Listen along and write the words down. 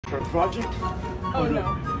For a project? Oh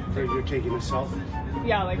no. For you're taking a selfie?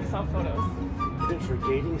 Yeah, like self photos. Is it for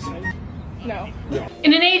dating site? No.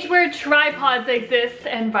 In an age where tripods exist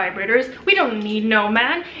and vibrators, we don't need no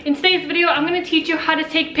man. In today's video, I'm gonna teach you how to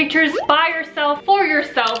take pictures by yourself, for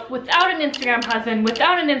yourself, without an Instagram husband,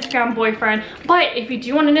 without an Instagram boyfriend. But if you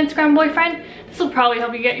do want an Instagram boyfriend, this will probably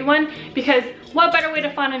help you get you one, because what better way to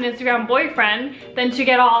find an Instagram boyfriend than to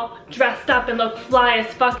get all dressed up and look fly as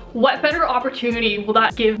fuck? What better opportunity will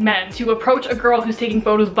that give men to approach a girl who's taking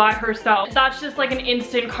photos by herself? That's just like an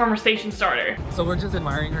instant conversation starter. So we're just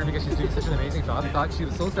admiring her because she's doing such an amazing job. I thought she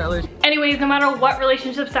was so stylish. Anyways, no matter what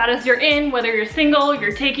relationship status you're in, whether you're single,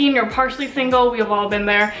 you're taking, you're partially single, we have all been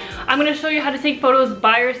there. I'm gonna show you how to take photos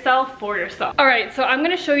by yourself, for yourself. All right, so I'm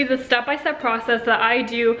gonna show you the step-by-step process that I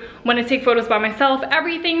do when I take photos by myself.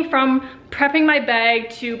 Everything from prepping my bag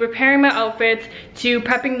to preparing my outfits to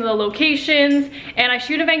prepping the locations. And I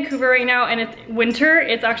shoot in Vancouver right now and it's winter.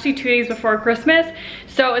 It's actually 2 days before Christmas,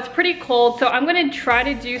 so it's pretty cold. So I'm gonna try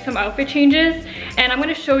to do some outfit changes, and I'm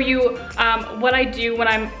gonna show you what I do when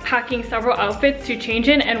I'm packing several outfits to change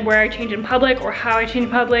in, and where I change in public or how I change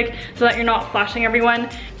in public, so that you're not flashing everyone.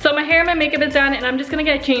 So my hair and my makeup is done, and I'm just gonna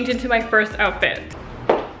get changed into my first outfit.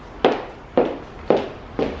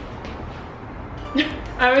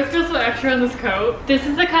 I always feel so extra in this coat. This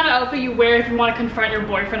is the kind of outfit you wear if you want to confront your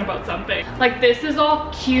boyfriend about something. Like, this is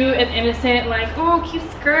all cute and innocent, like, oh, cute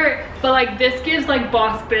skirt. But like, this gives like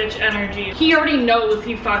boss bitch energy. He already knows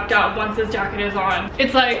he fucked up once his jacket is on.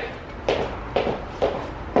 It's like,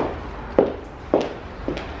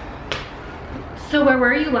 so where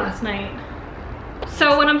were you last night?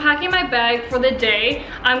 So when I'm packing my bag for the day,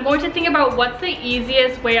 I'm going to think about what's the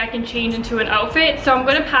easiest way I can change into an outfit. So I'm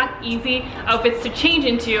going to pack easy outfits to change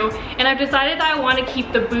into, and I've decided that I want to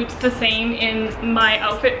keep the boots the same in my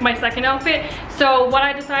outfit, my second outfit. So what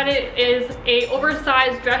I decided is a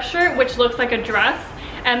oversized dress shirt, which looks like a dress,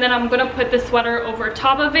 and then I'm gonna put the sweater over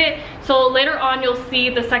top of it. So later on you'll see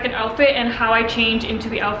the second outfit and how I change into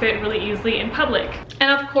the outfit really easily in public.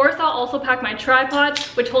 And of course I'll also pack my tripod,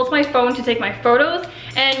 which holds my phone to take my photos.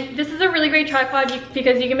 And this is a really great tripod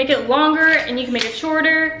because you can make it longer and you can make it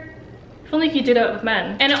shorter. If only you do that with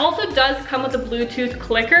men. And it also does come with a Bluetooth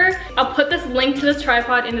clicker. I'll put this link to this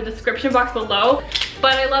tripod in the description box below.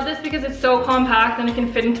 But I love this because it's so compact and it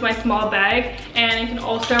can fit into my small bag, and it can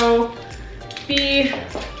also be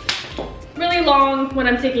really long when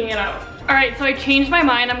I'm taking it out. All right, so I changed my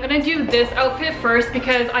mind. I'm gonna do this outfit first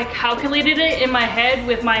because I calculated it in my head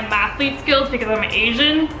with my mathlete skills because I'm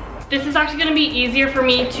Asian. This is actually gonna be easier for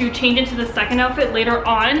me to change into the second outfit later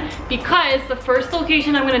on, because the first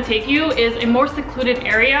location I'm gonna take you is a more secluded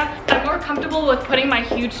area. I'm more comfortable with putting my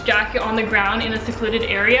huge jacket on the ground in a secluded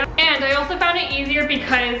area. And I also found it easier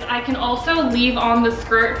because I can also leave on the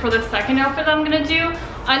skirt for the second outfit that I'm gonna do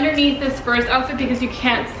underneath this first outfit because you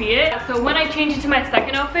can't see it. So when I change into my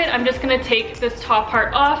second outfit, I'm just gonna take this top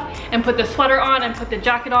part off and put the sweater on and put the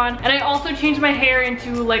jacket on. And I also changed my hair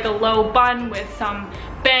into like a low bun with some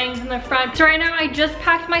bangs in the front. So right now I just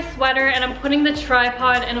packed my sweater and I'm putting the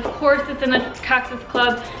tripod, and of course it's in a Cactus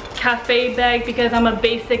Club cafe bag because I'm a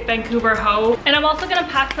basic Vancouver hoe. And I'm also gonna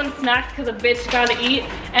pack some snacks because a bitch gotta eat,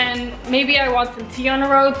 and maybe I want some tea on the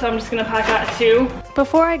road, so I'm just gonna pack that too.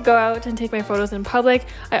 Before I go out and take my photos in public,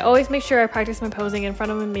 I always make sure I practice my posing in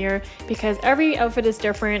front of a mirror because every outfit is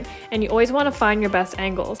different and you always want to find your best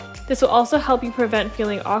angles. This will also help you prevent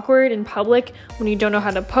feeling awkward in public when you don't know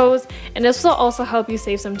how to pose, and this will also help you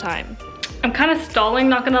save some time. I'm kind of stalling,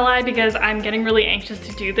 not gonna lie, because I'm getting really anxious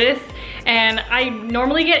to do this, and I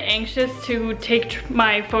normally get anxious to take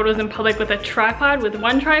my photos in public with a tripod, with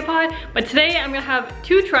one tripod, but today I'm gonna have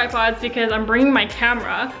two tripods because I'm bringing my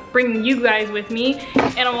camera, bringing you guys with me,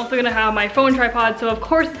 and I'm also gonna have my phone tripod, so of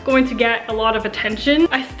course it's going to get a lot of attention.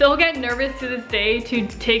 I still get nervous to this day to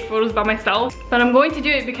take photos by myself, but I'm going to do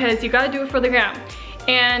it because you gotta do it for the gram.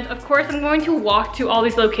 And of course I'm going to walk to all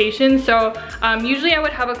these locations, so usually I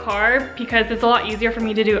would have a car because it's a lot easier for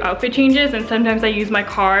me to do outfit changes, and sometimes I use my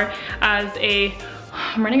car as a,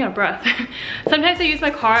 I'm running out of breath. Sometimes I use my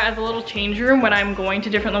car as a little change room when I'm going to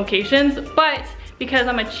different locations, but because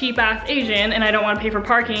I'm a cheap ass Asian and I don't want to pay for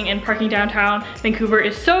parking, and parking downtown Vancouver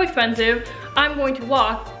is so expensive, I'm going to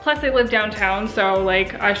walk. Plus I live downtown, so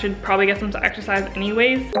like I should probably get some exercise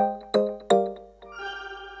anyways.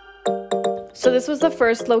 So this was the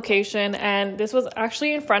first location, and this was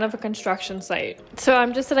actually in front of a construction site. So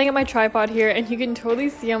I'm just sitting at my tripod here, and you can totally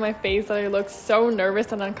see on my face that I look so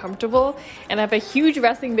nervous and uncomfortable, and I have a huge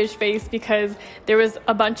resting bitch face because there was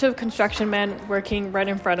a bunch of construction men working right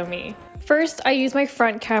in front of me. First, I use my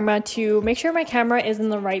front camera to make sure my camera is in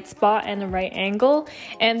the right spot and the right angle,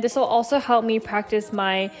 and this will also help me practice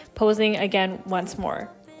my posing again once more.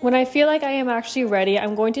 When I feel like I am actually ready,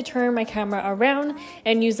 I'm going to turn my camera around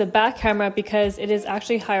and use the back camera because it is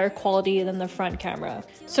actually higher quality than the front camera.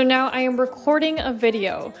 So now I am recording a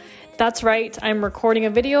video. That's right, I'm recording a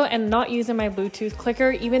video and not using my Bluetooth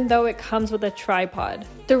clicker even though it comes with a tripod.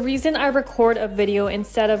 The reason I record a video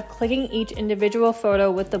instead of clicking each individual photo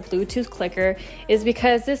with the Bluetooth clicker is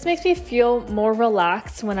because this makes me feel more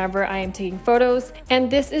relaxed whenever I am taking photos, and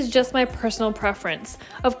this is just my personal preference.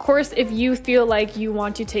 Of course, if you feel like you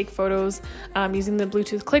want to take photos using the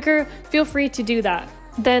Bluetooth clicker, feel free to do that.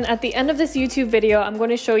 Then at the end of this YouTube video, I'm going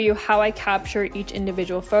to show you how I capture each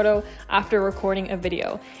individual photo after recording a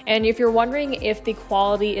video. And if you're wondering if the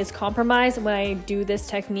quality is compromised when I do this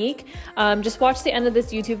technique, just watch the end of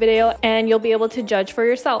this YouTube video and you'll be able to judge for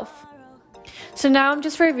yourself. So now I'm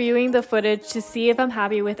just reviewing the footage to see if I'm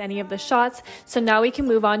happy with any of the shots. So now we can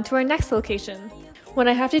move on to our next location. When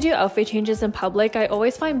I have to do outfit changes in public, I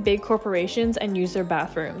always find big corporations and use their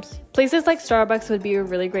bathrooms. Places like Starbucks would be a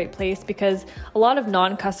really great place because a lot of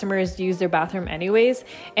non-customers use their bathroom anyways,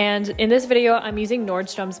 and in this video, I'm using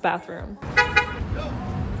Nordstrom's bathroom.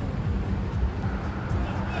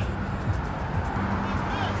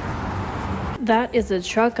 That is the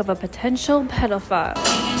truck of a potential pedophile.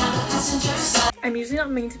 I'm usually not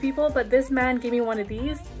mean to people, but this man gave me one of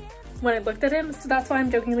these when I looked at him, so that's why I'm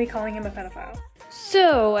jokingly calling him a pedophile.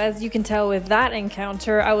 So, as you can tell with that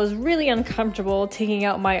encounter, I was really uncomfortable taking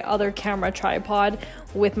out my other camera tripod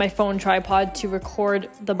with my phone tripod to record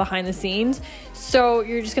the behind the scenes. So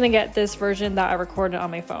you're just gonna get this version that I recorded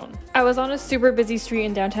on my phone. I was on a super busy street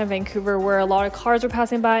in downtown Vancouver where a lot of cars were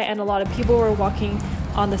passing by and a lot of people were walking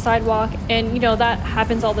on the sidewalk, and you know that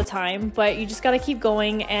happens all the time, but you just gotta keep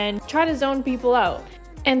going and try to zone people out.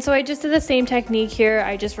 And so I just did the same technique here.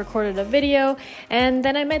 I just recorded a video and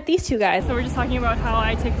then I met these two guys. So we're just talking about how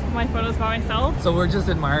I take my photos by myself. So we're just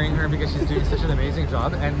admiring her because she's doing such an amazing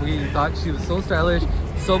job, and we thought she was so stylish,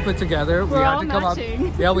 so put together. We had to come up.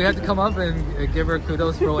 Yeah, we had to come up and give her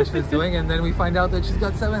kudos for what she was doing, and then we find out that she's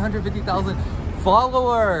got 750,000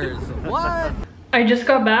 followers. What? I just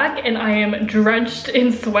got back and I am drenched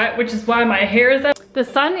in sweat, which is why my hair is up. The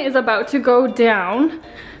sun is about to go down,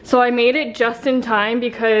 so I made it just in time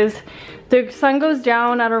because the sun goes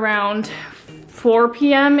down at around 4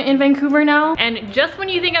 p.m. in Vancouver now. And just when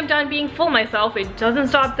you think I'm done being full myself, it doesn't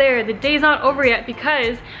stop there. The day's not over yet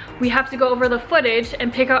because we have to go over the footage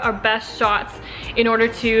and pick out our best shots in order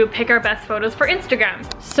to pick our best photos for Instagram.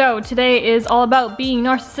 So today is all about being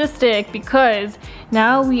narcissistic because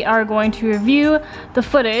now we are going to review the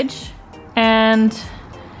footage and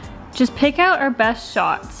just pick out our best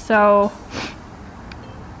shots. So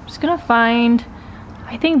I'm just gonna find,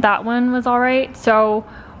 I think that one was all right. So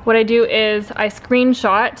what I do is I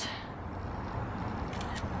screenshot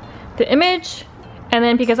the image, and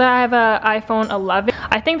then because I have an iPhone 11,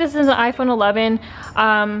 I think this is an iPhone 11,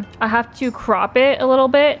 I have to crop it a little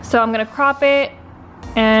bit. So I'm gonna crop it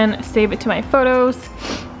and save it to my photos.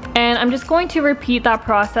 And I'm just going to repeat that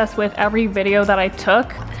process with every video that I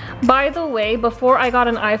took. By the way, before I got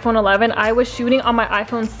an iPhone 11, I was shooting on my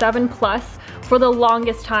iPhone 7 Plus for the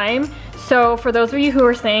longest time. So for those of you who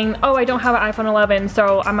are saying, oh, I don't have an iPhone 11,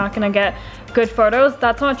 so I'm not gonna get good photos,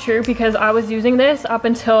 that's not true because I was using this up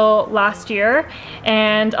until last year,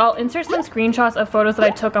 and I'll insert some screenshots of photos that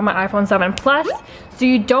I took on my iPhone 7 Plus. So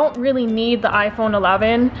you don't really need the iPhone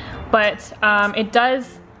 11, but it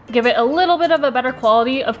does give it a little bit of a better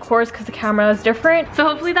quality, of course, because the camera is different. So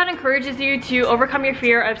hopefully that encourages you to overcome your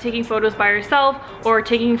fear of taking photos by yourself or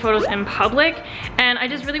taking photos in public. And I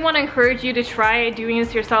just really want to encourage you to try doing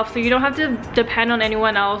this yourself so you don't have to depend on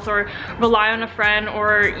anyone else or rely on a friend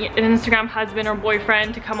or an Instagram husband or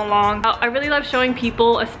boyfriend to come along. I really love showing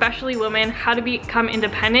people, especially women, how to become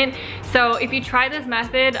independent. So if you try this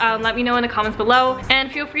method, let me know in the comments below,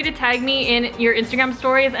 and feel free to tag me in your Instagram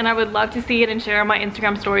stories, and I would love to see it and share on my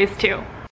Instagram stories too.